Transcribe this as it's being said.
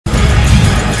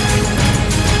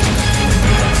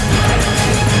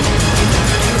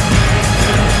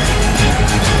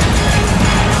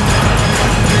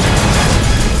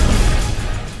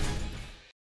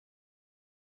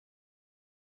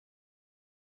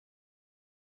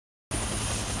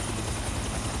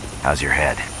How's your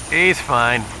head? He's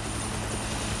fine.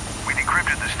 We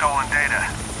decrypted the stolen data.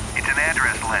 It's an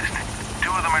address list. 2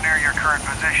 of them are near your current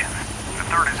position. The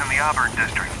 3rd is in the Auburn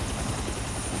district.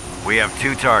 We have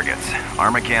 2 targets,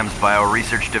 Armacam's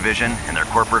Bioresearch Division and their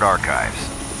corporate archives.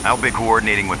 I'll be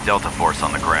coordinating with Delta Force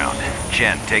on the ground.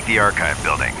 Chen, take the archive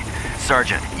building.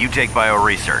 Sergeant, you take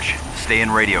Bioresearch. Stay in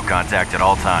radio contact at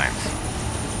all times.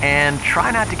 And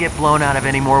try not to get blown out of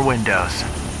any more windows.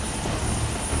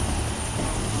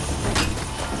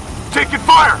 Taking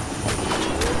fire!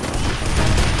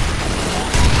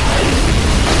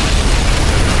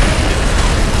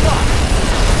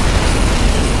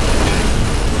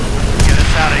 Get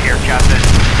us out of here, Captain.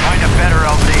 Find a better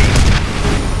LZ.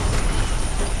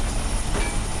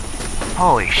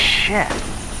 Holy shit.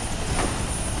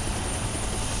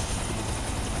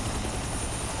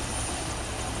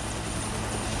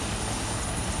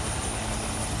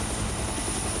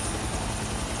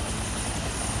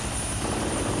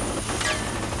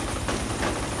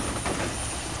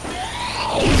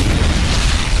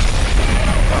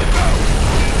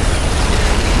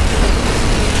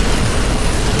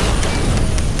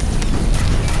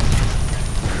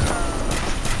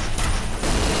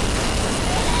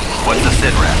 What's the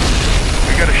sit rep?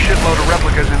 We got a shitload of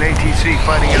replicas in ATC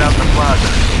fighting it out in the plaza.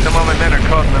 Some of my men are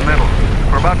caught in the middle.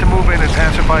 We're about to move in and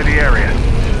pacify the area.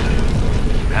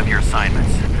 Have your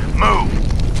assignments. Move!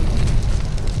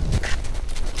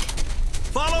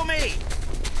 Follow me!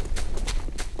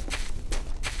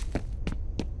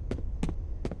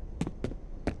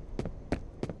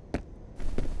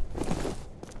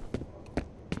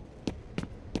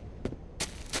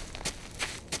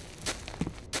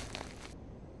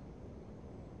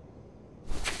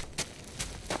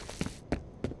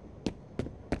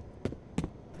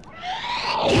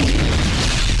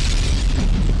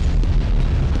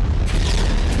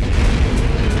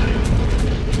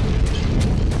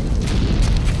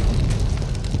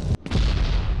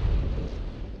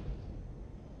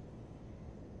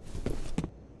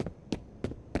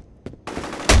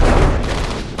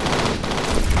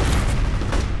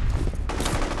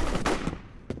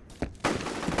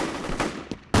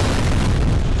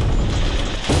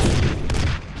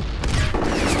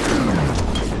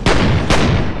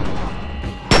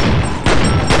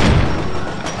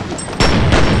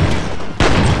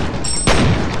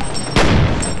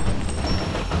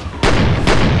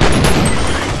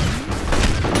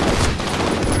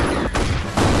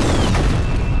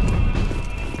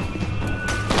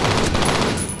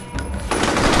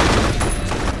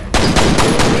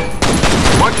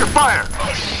 Fire!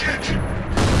 Oh, shit!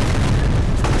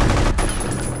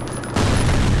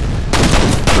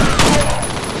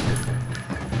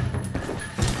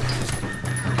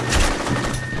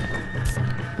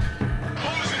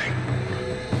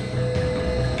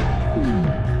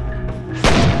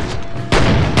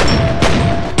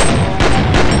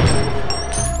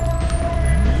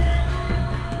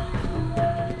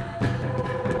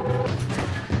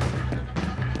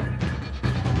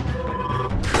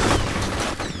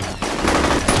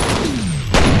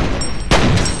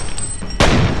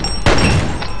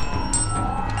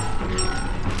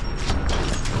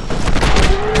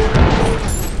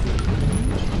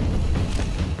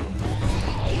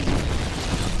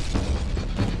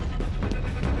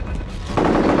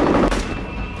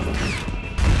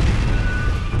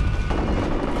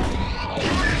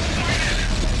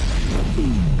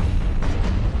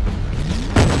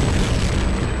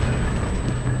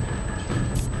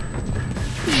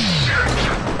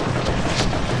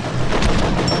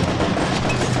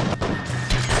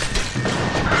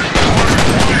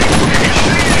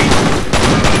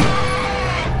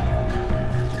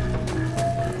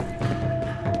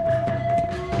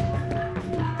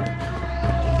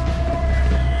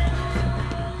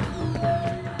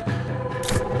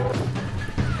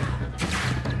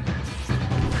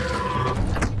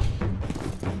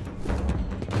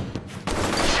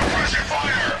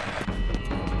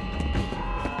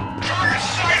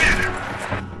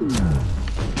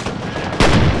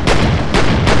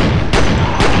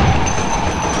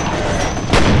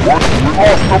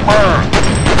 lost a man!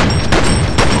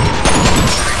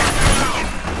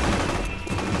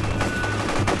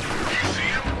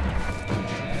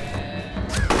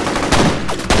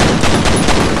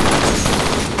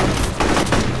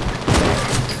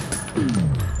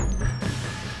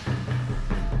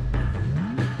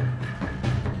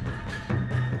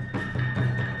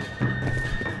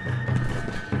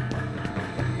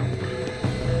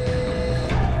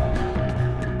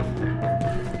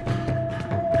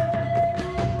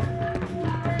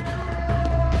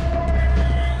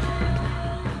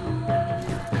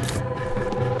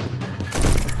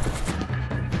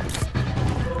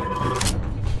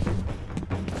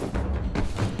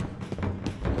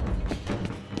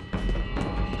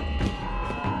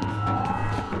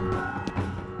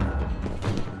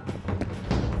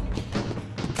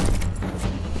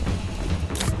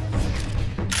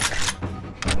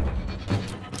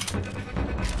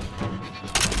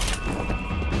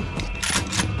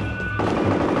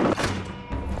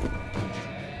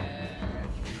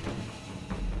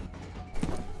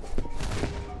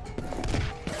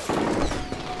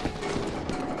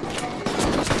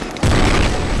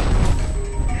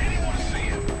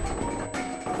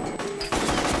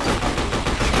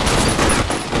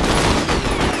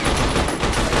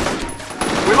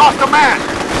 lost a man!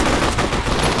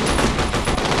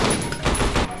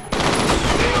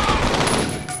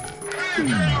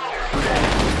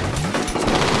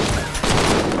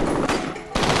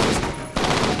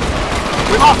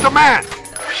 We lost a man!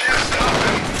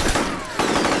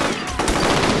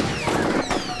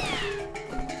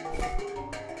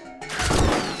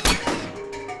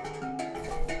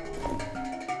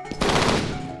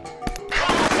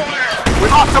 We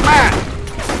lost a man!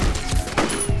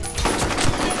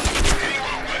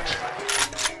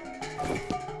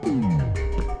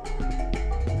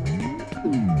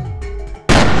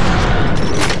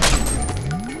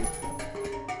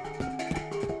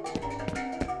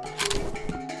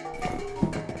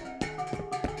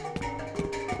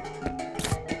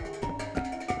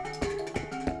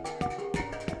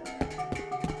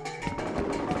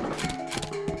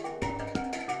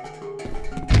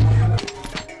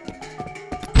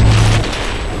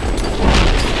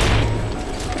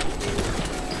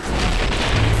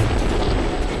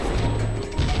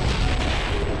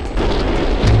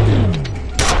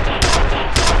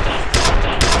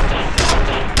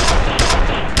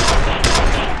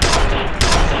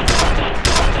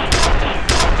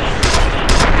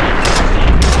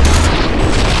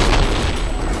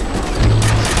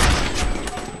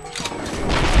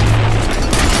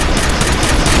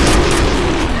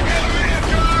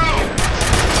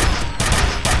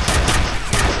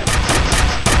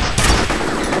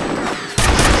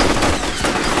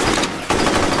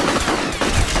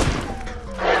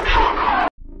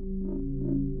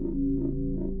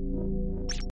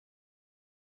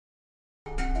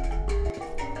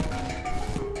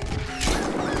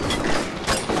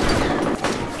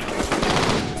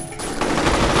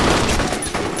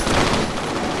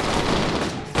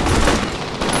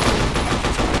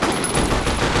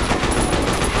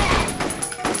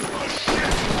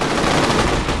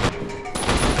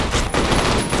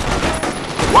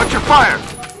 Watch your fire!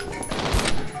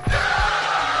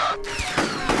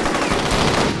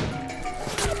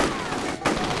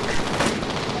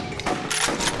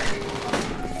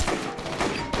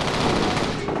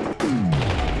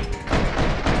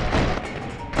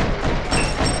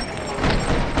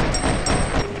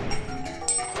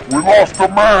 We lost a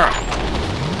man!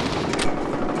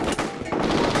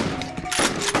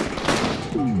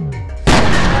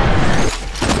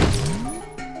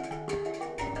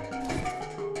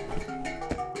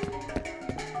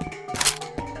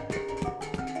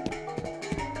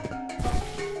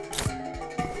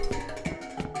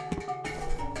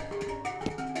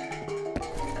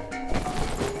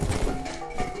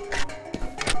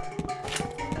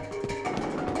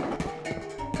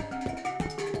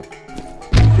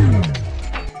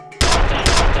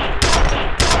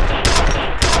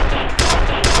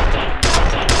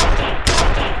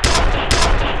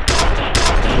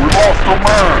 Lost a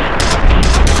man!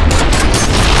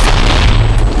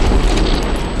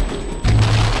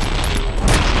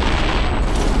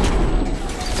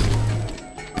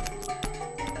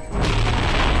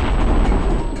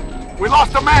 We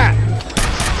lost a man!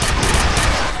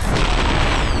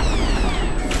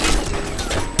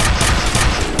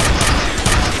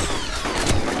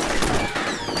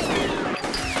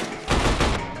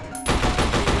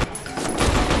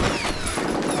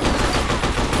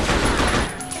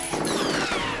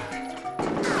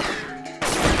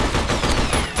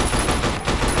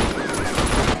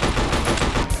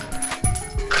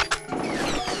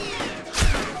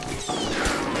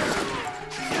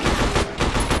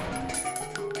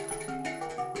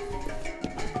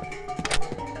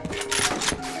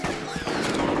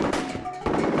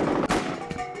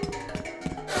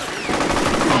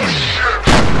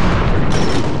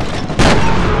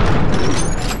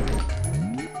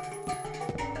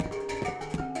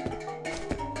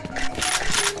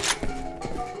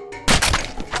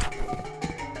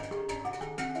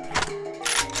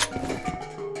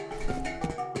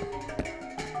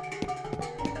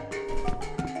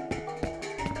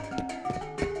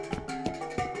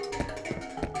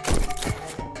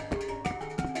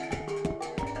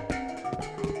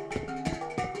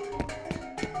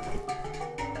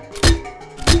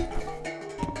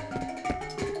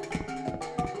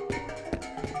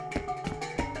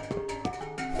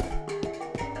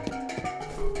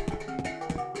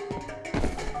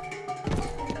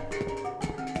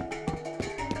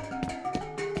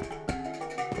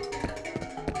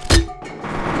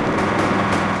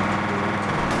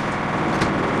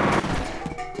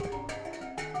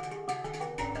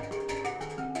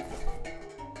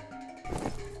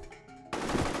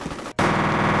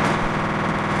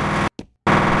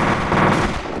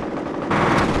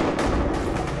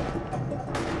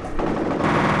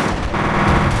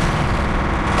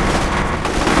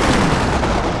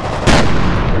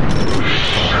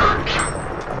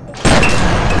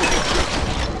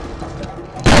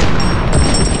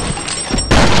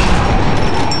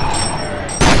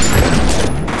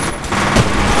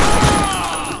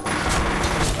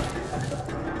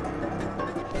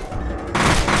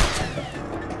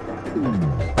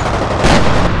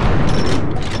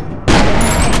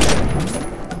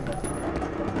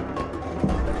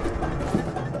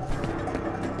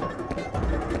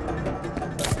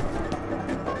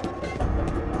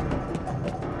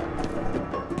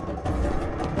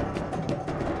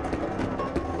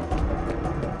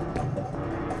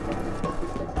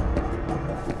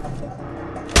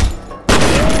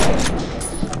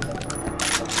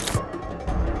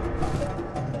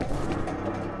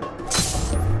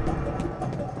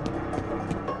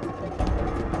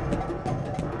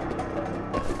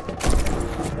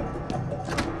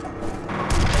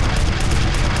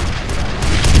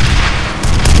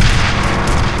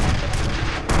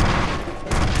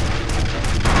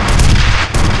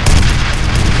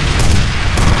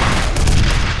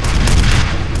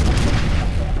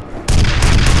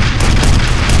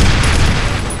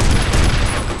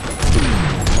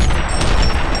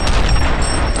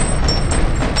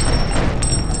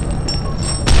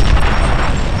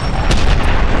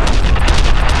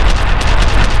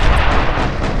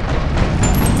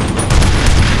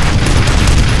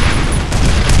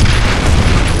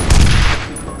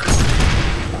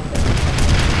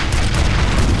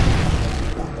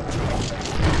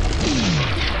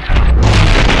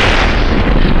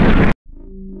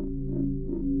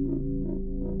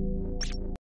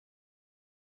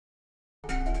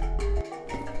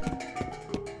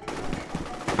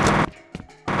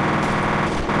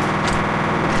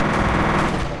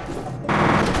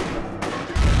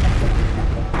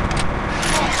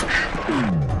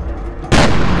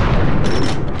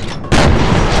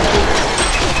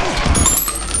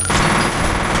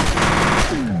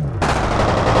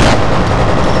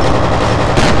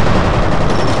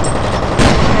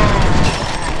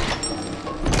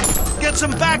 Get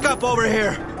some backup over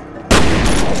here!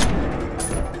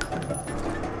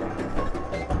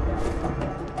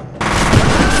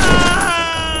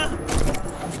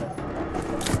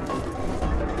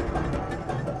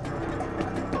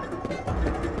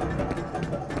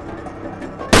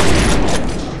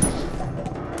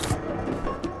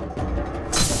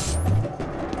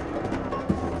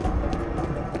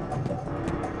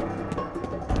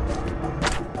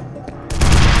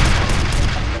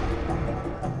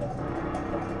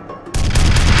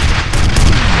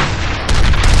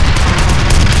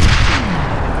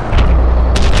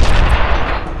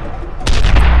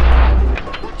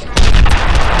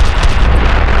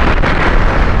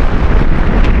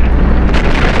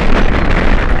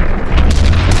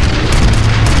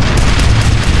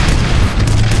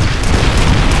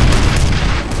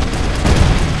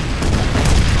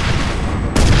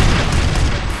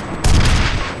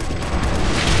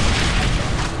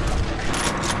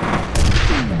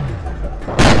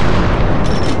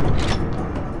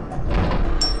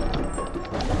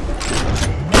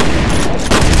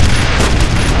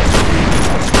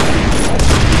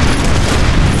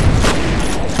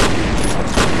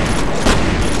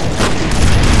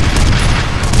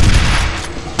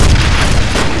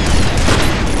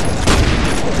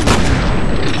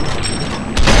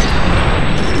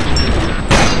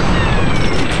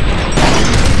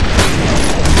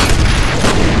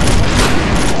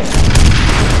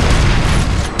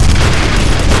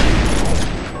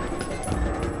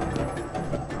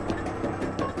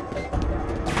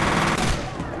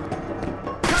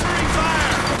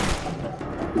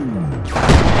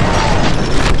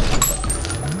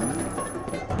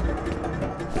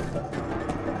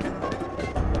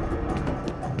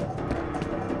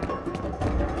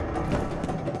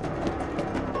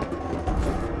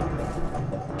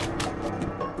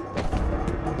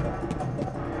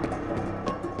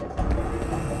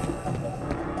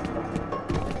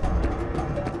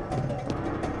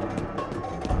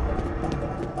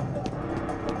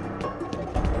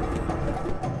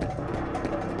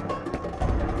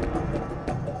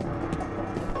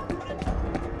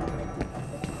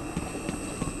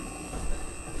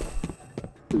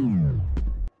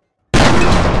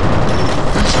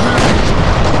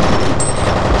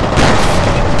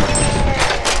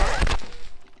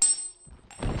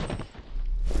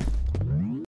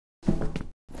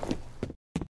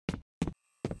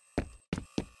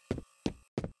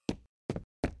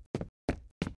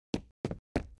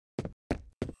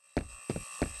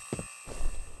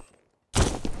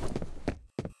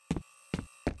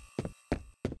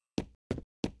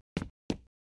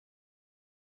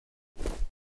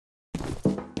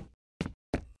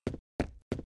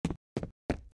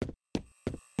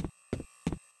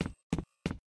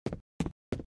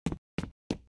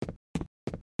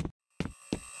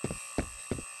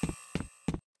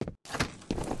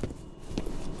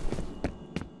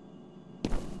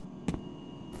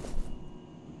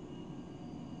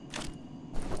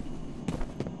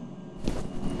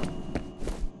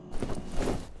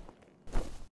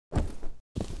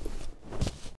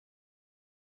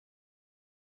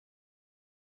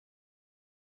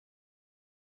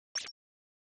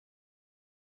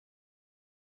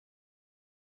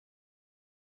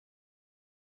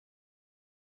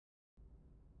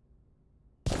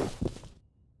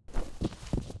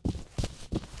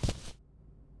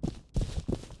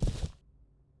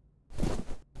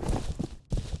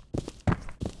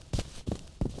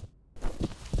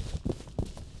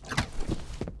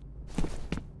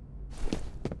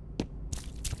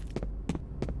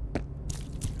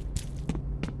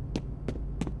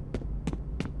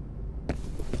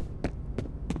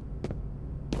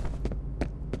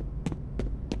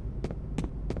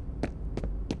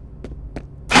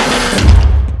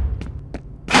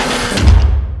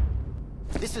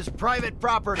 This is private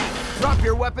property. Drop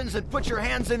your weapons and put your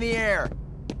hands in the air.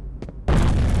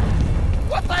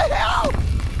 What the hell?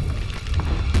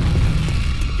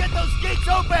 Get those gates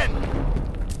open!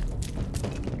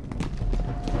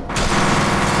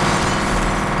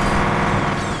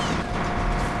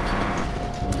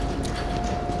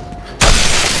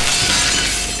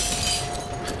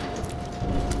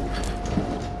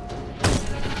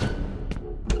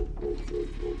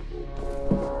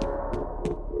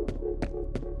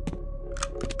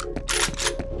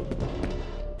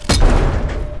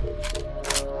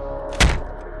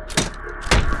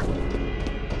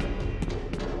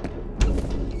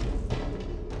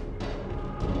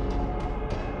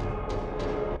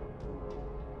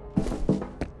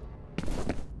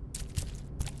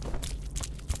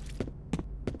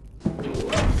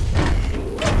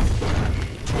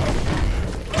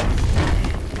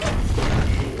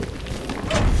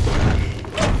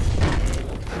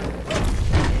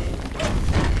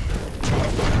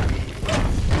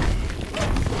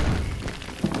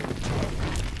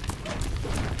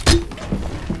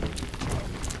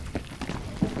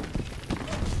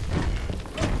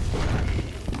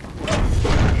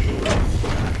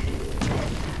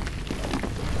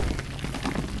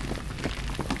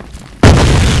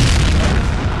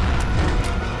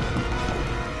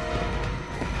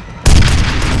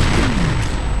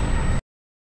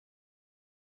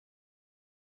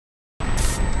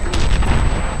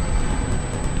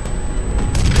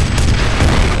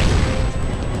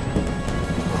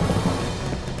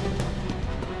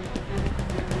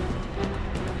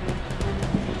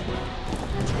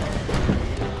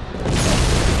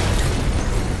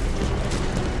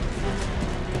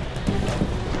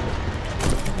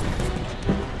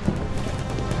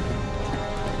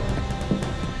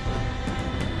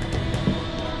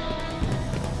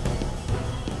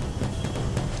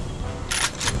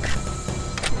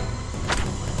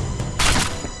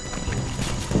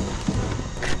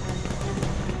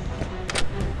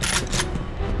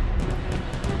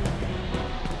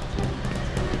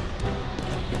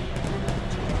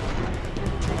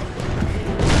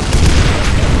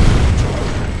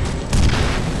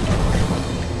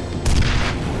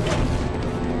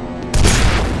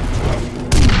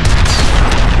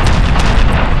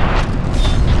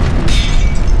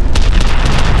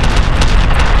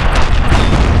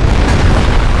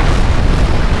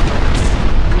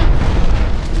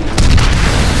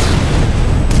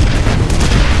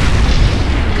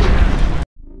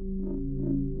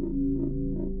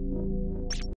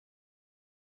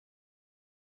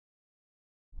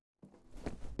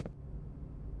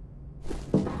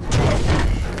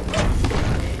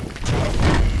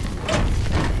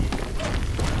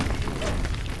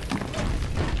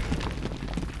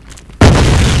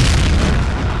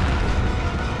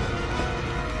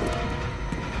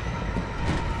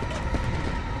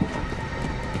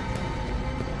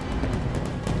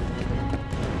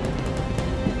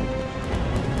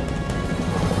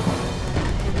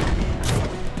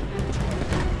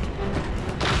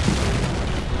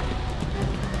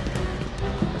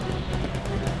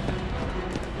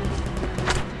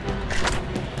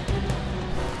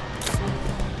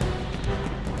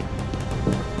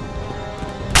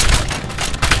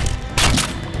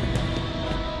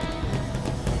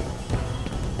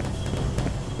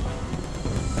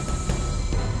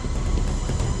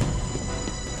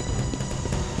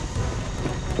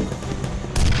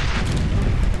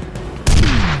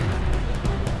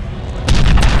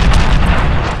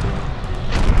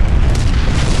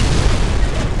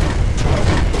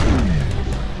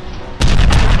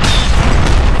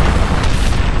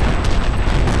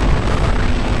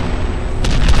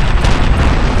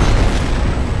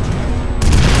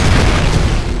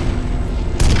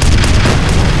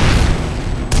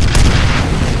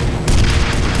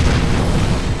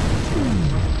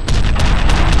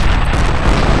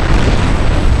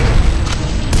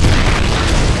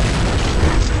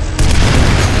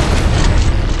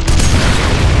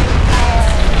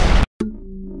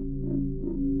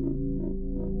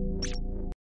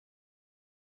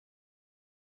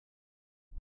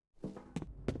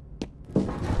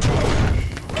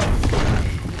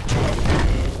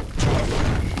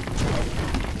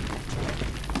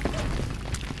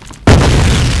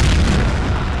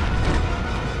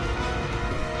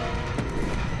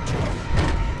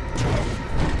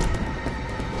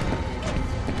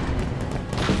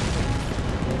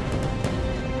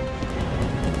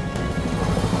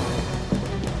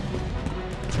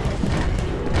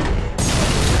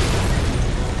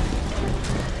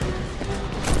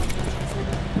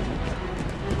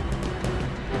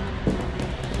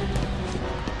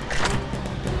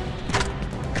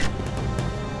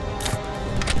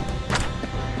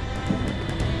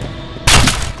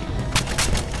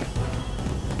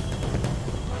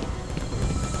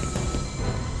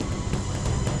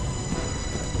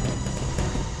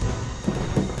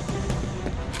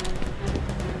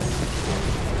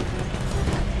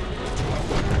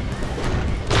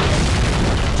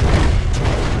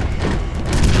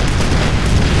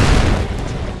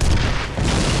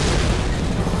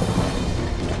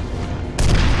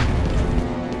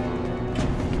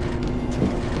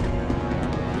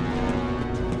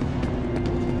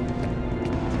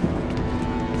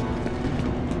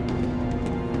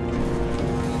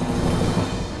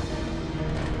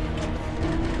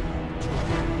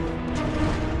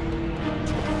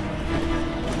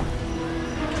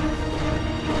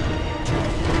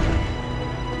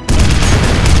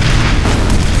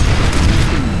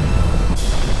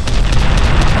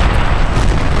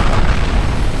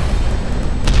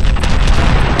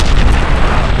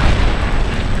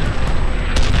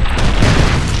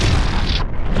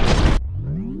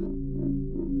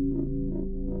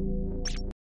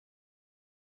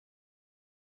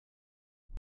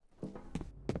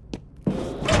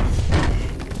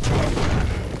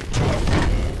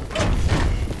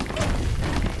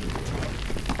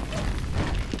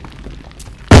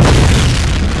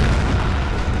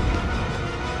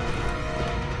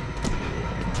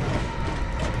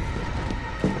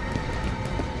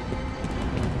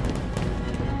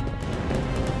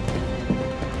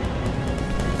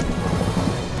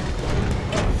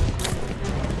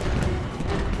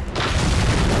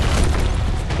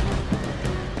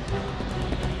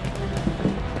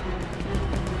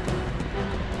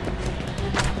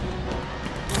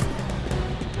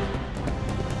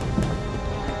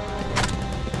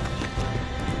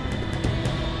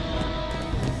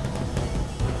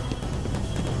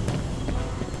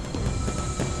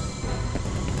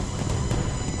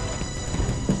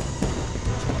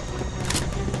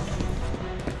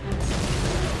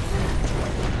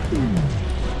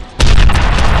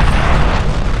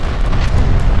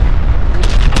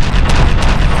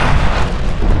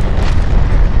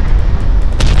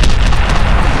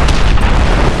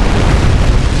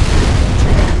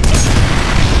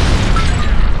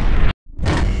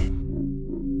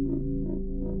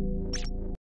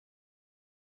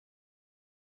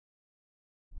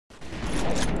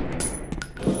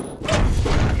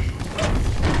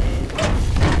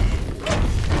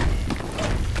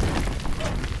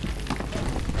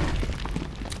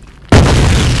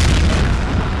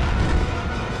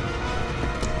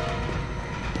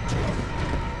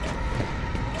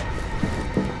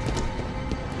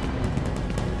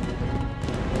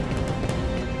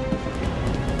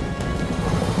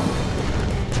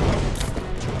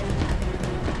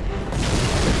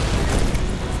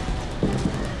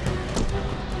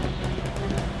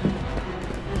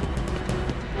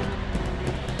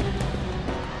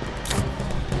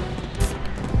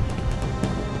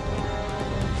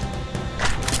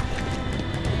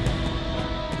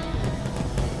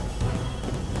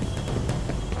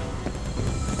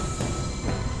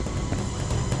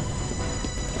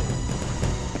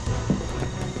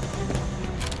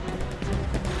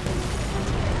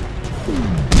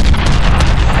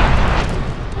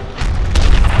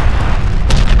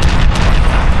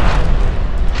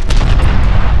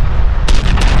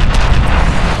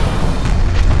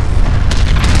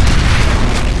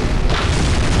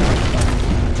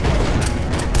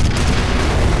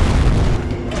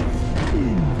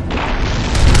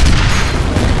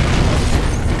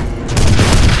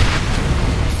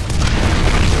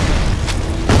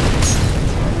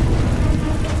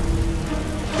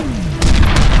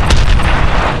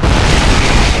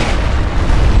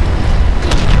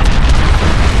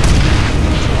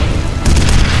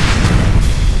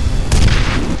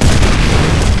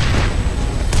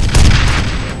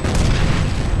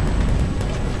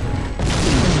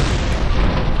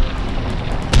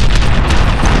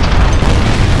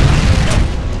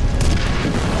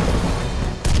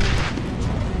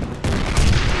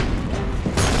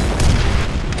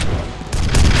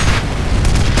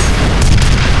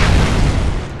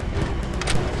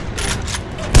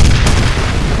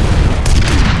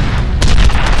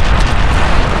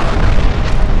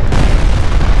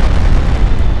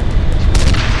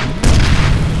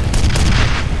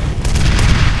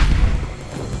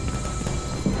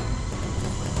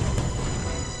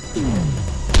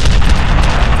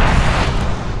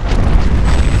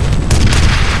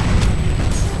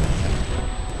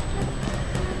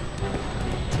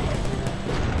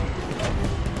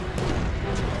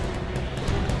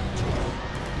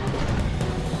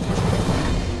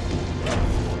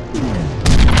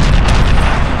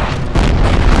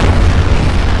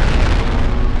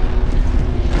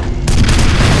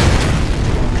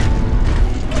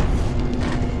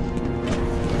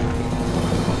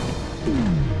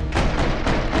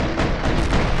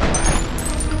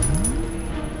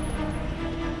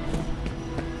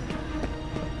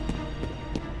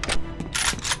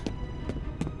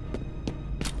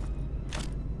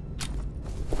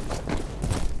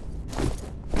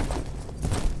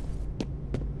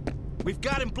 We've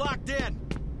got him blocked in.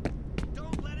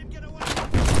 Don't let him get away.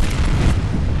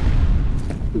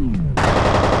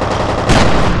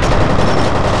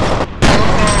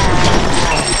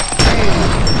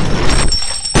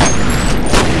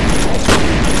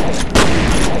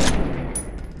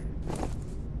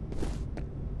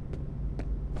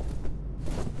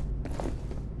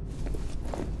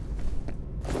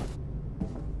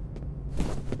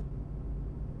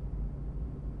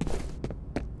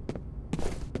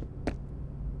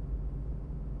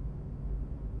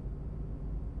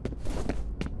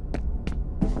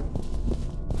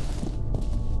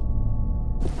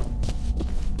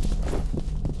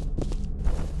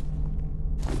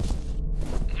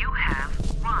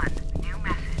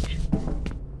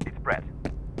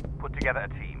 Together a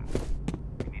team.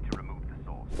 We need to remove the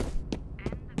source.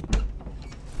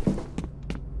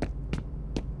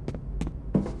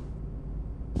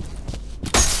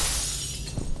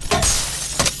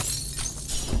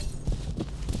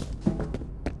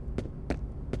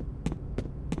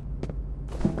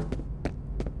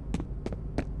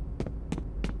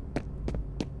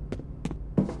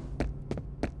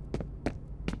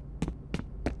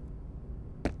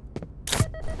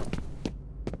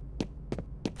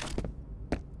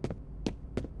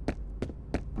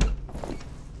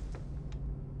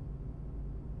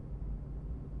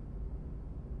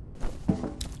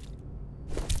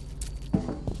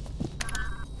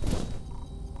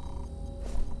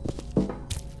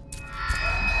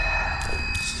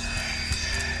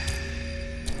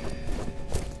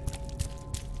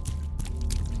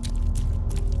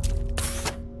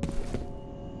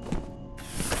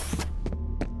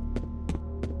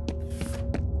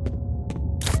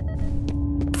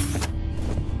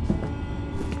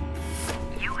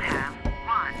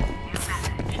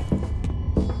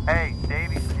 Hey,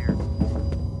 Davies here.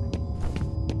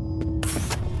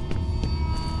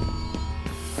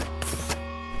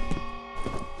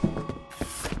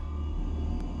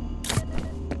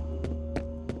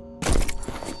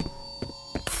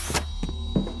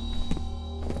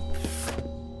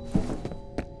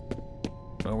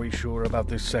 Are we sure about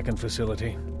this second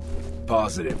facility?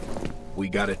 Positive. We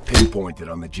got it pinpointed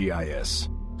on the GIS.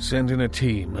 Send in a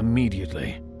team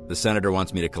immediately. The Senator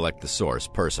wants me to collect the source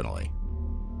personally.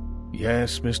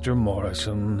 Yes, Mr.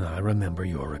 Morrison, I remember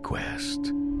your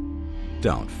request.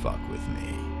 Don't fuck with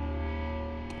me.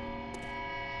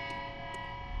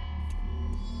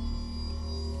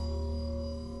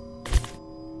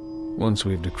 Once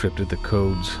we've decrypted the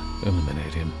codes,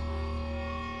 eliminate him.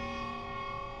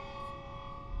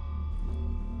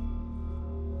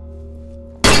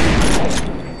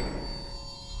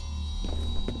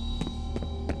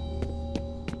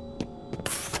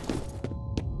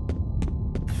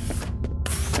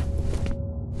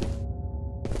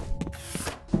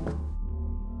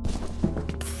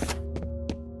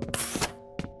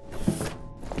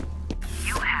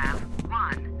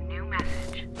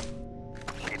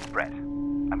 Brett,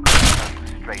 I'm going to tell you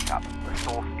straight up. The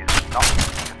source is not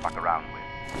something to fuck around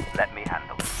with. Let me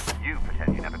handle it. You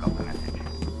pretend you never got the message.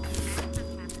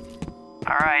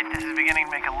 Alright, this is beginning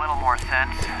to make a little more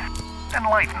sense.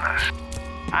 Enlighten us.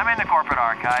 I'm in the corporate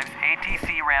archives.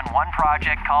 ATC ran one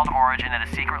project called Origin at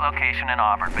a secret location in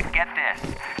Auburn. But get this,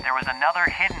 there was another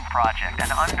hidden project,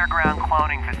 an underground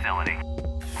cloning facility.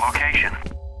 Location.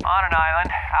 On an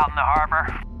island, out in the harbor.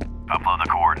 Upload the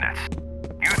coordinates.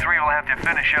 You three will have to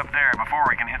finish up there before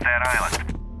we can hit that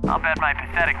island. I'll bet my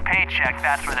pathetic paycheck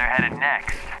that's where they're headed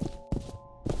next.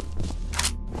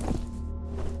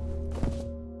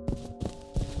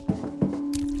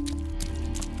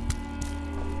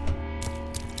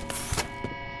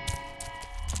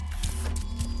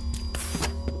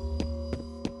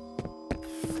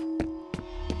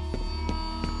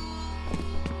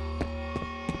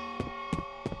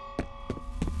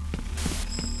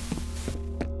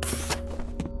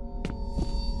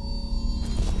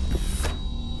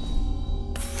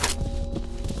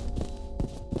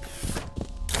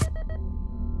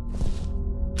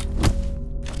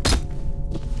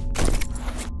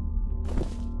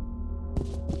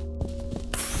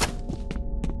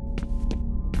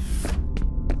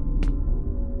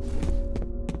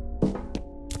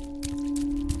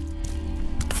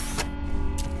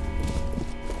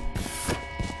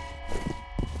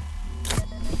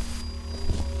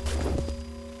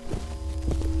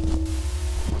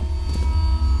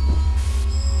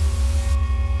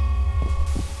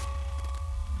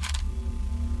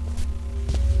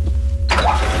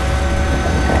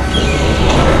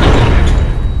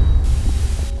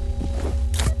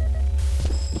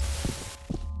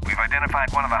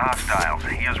 Identified one of the hostiles.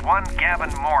 He is one Gavin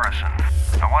Morrison.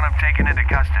 I want him taken into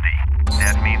custody.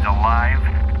 That means alive.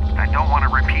 I don't want a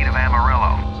repeat of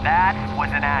Amarillo. That was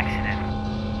an accident.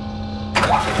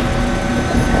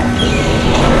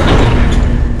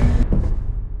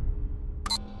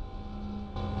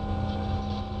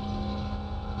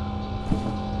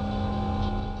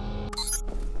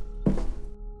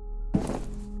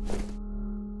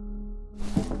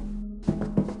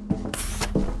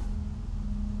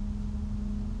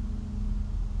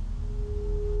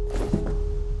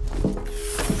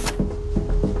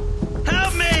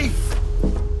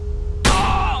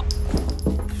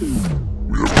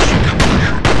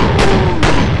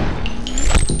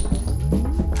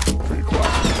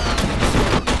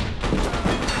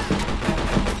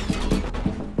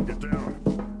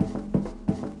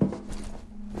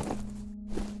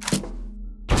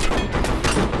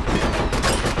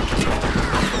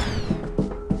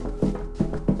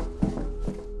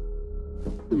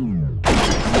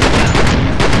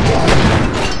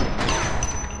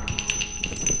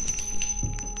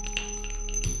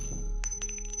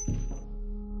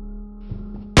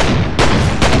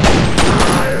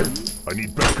 I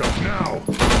need backup now!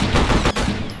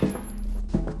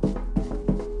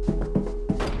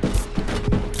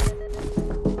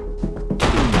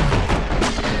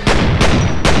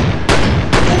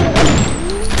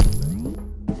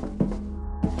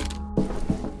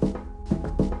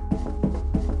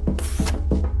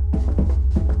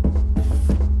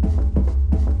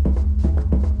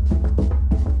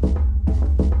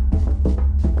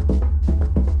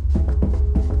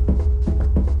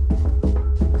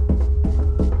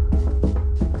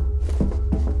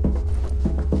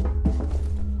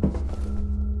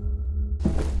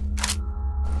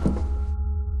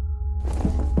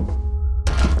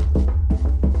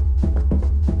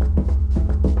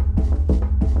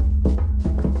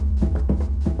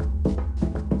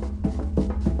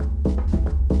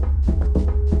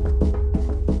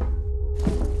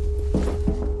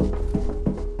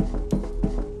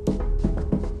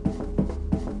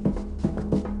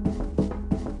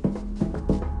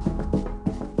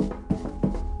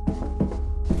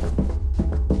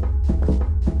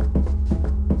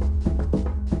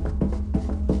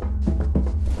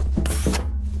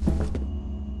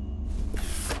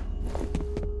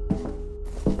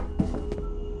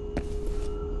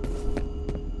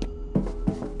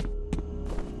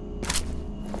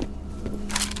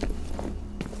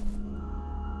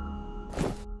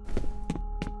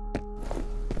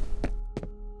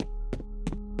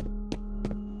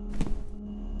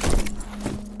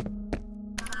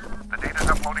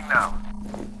 Uploading now.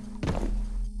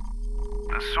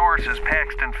 The source is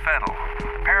Paxton Fettel.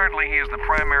 Apparently he is the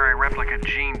primary replicate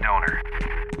gene donor.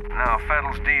 Now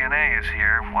Fettel's DNA is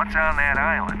here. What's on that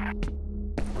island?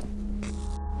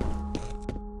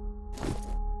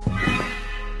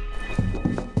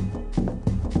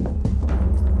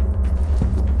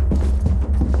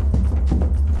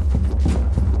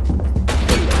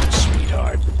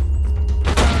 Sweetheart.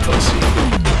 Pussy.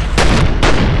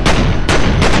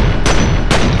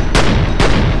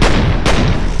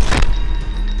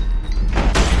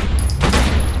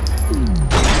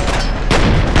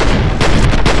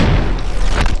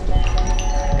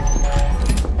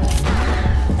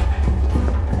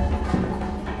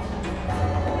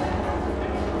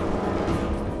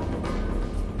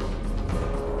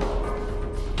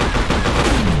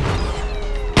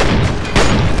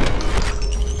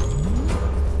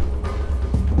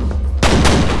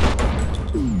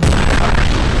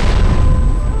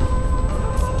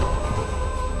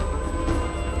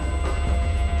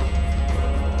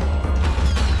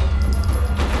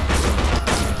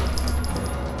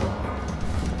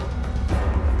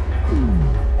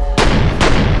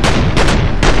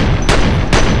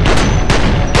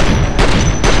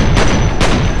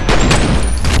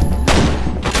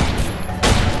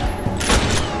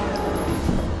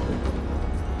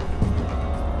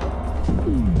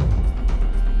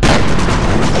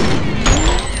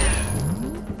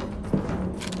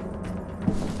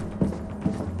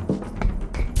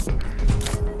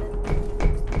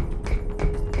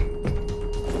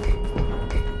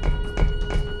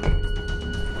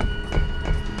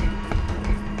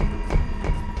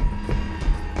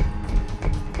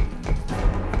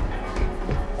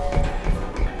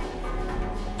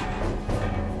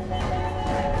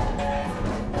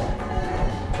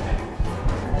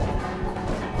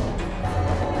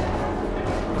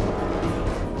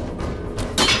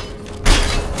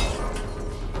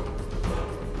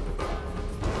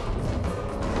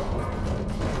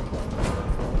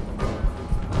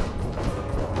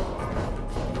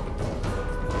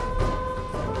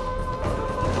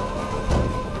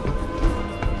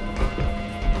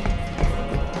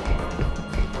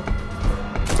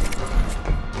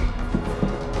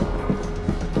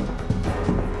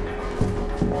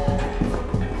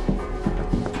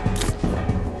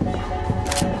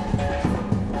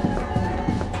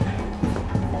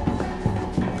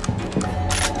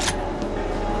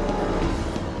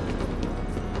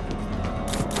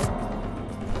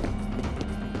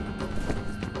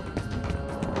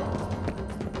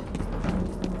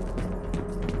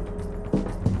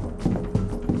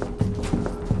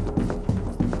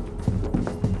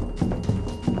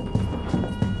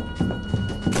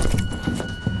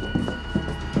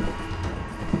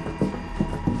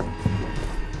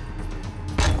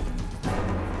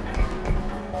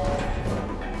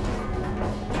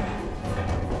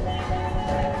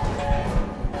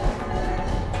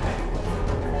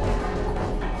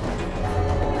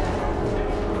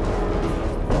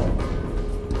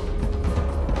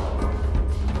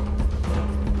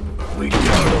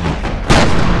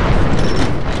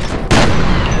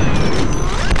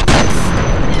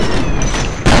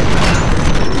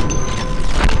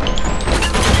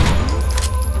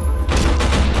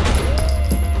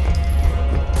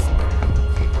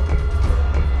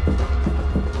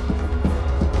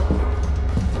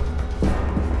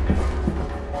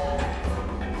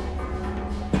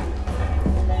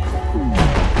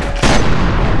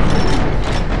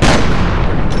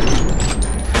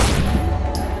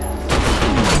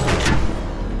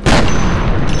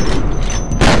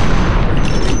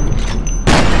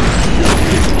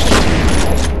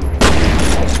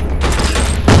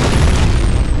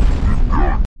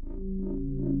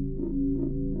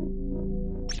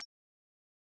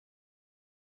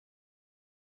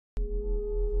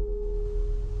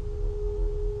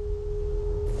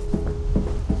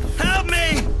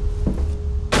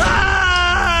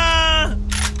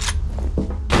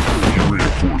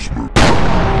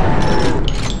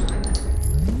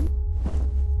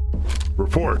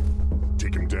 Report.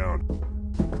 Take him down.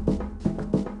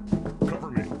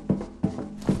 Cover me.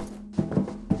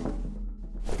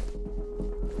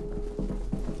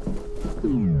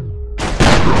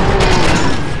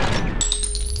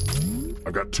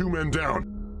 I've got 2 men down.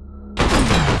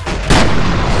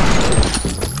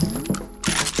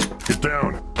 Get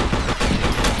down.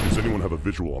 Does anyone have a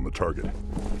visual on the target?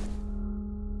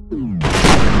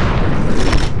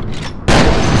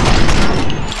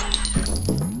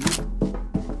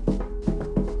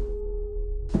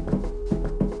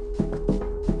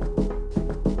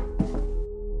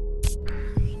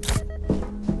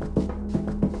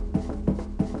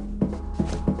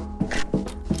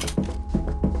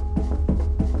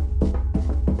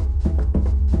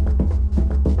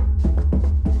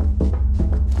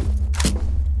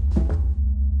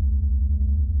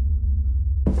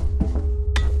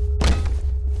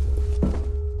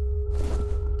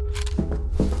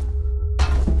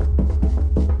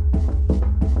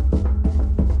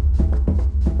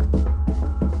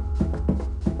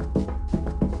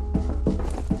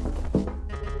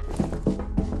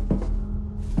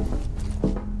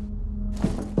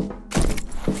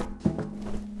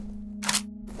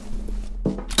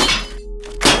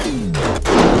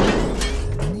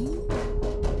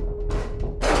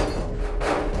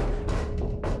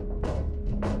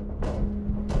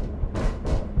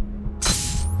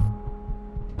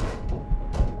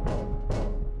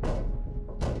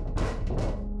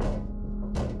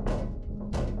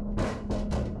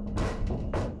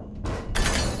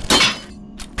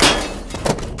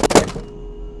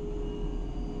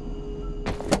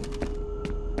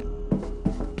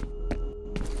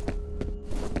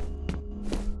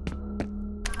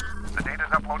 The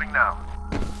data's uploading now.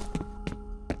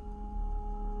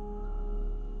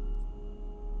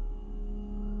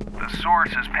 The source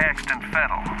is Paxton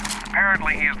Fettel.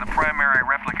 Apparently he is the primary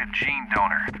replicate gene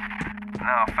donor.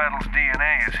 Now if Fettel's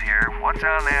DNA is here, what's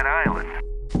on that island?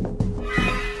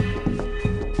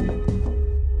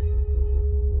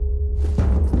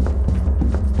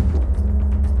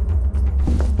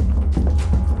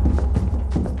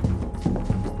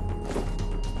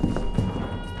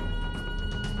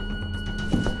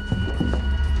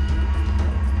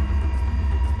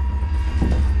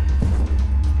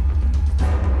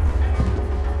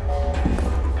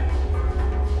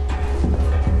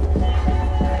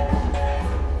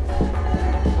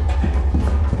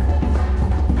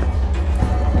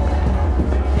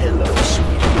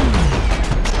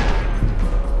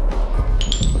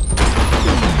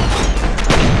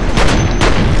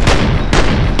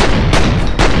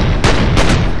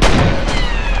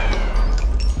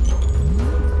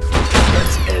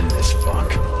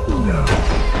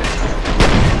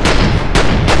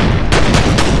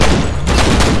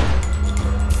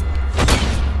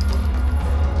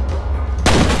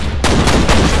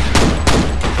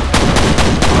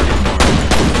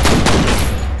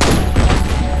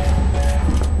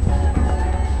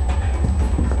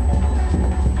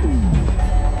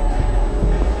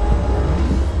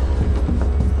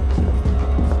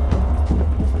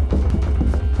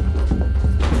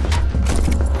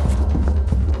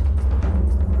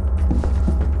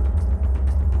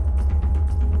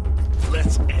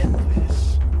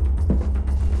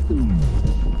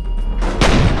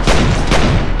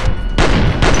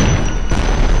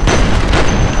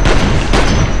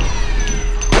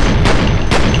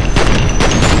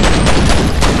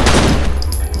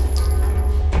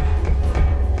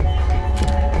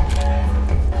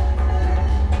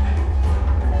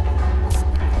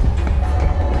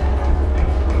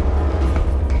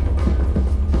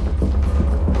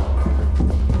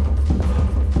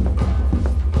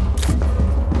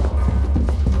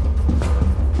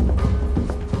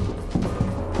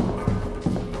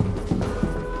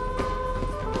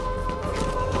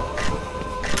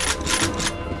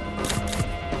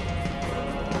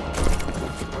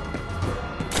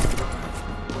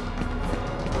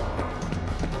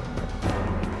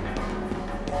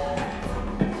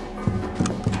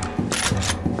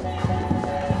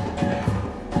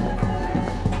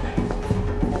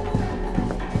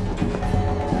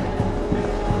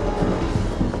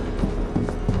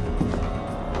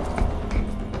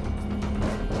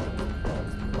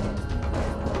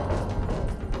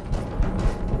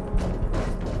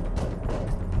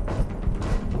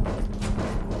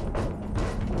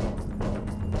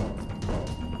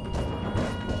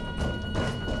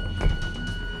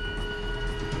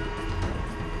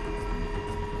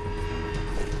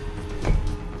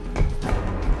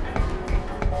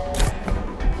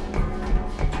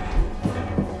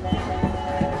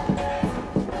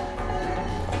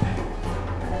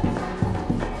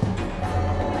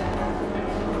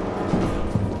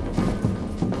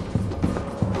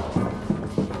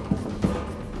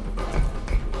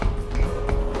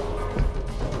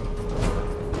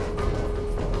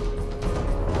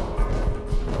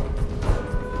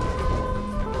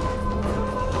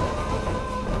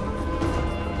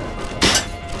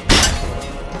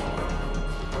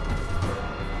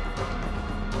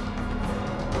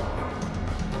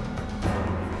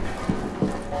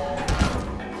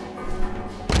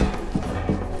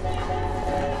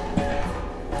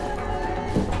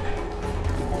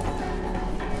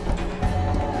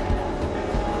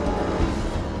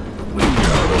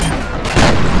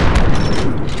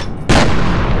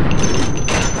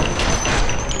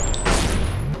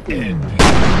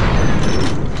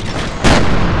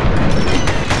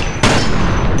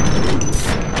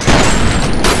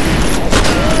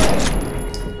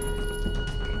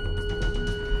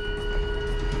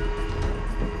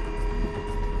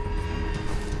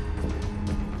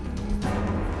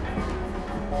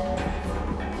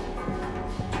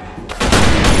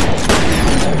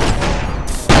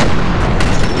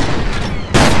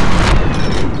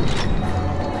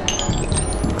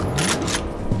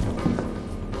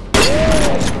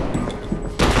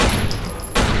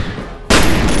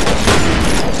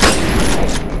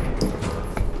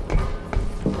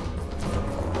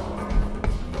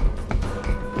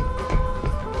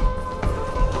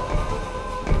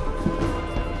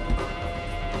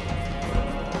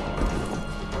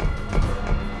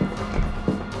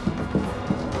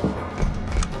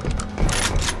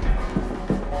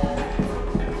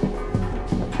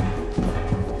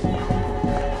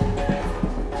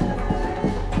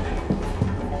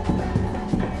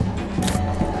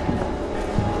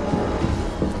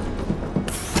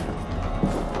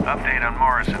 Update on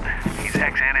Morrison. He's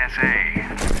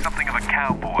ex-NSA. Something of a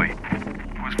cowboy.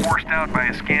 He was forced out by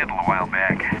a scandal a while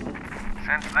back.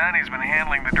 Since then, he's been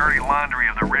handling the dirty laundry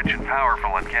of the rich and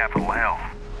powerful on Capitol Hill.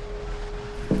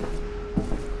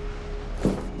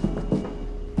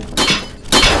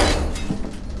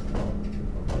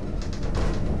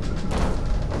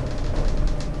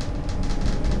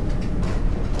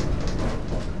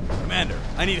 Commander,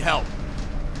 I need help.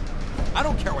 I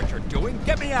don't care what you're doing.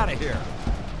 Get me out of here.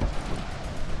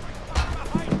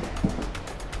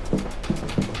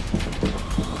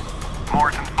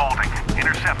 Morrison's bolting.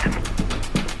 Intercept him.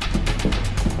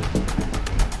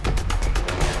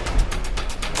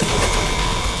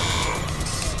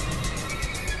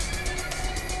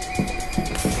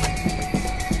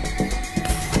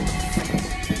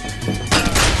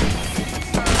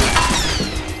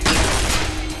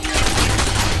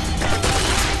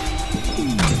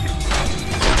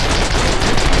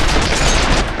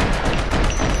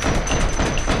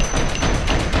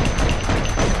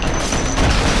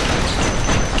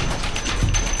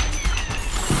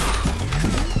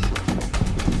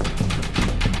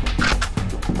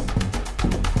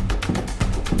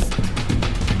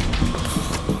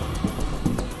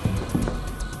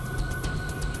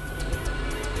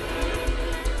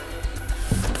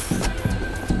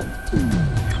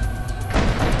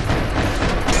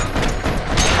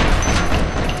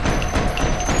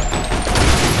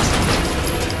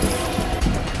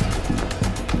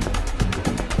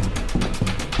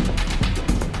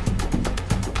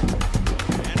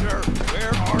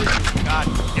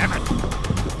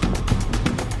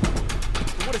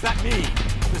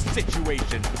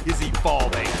 Situation is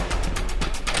evolving.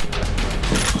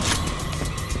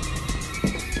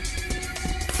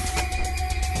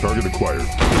 Target acquired.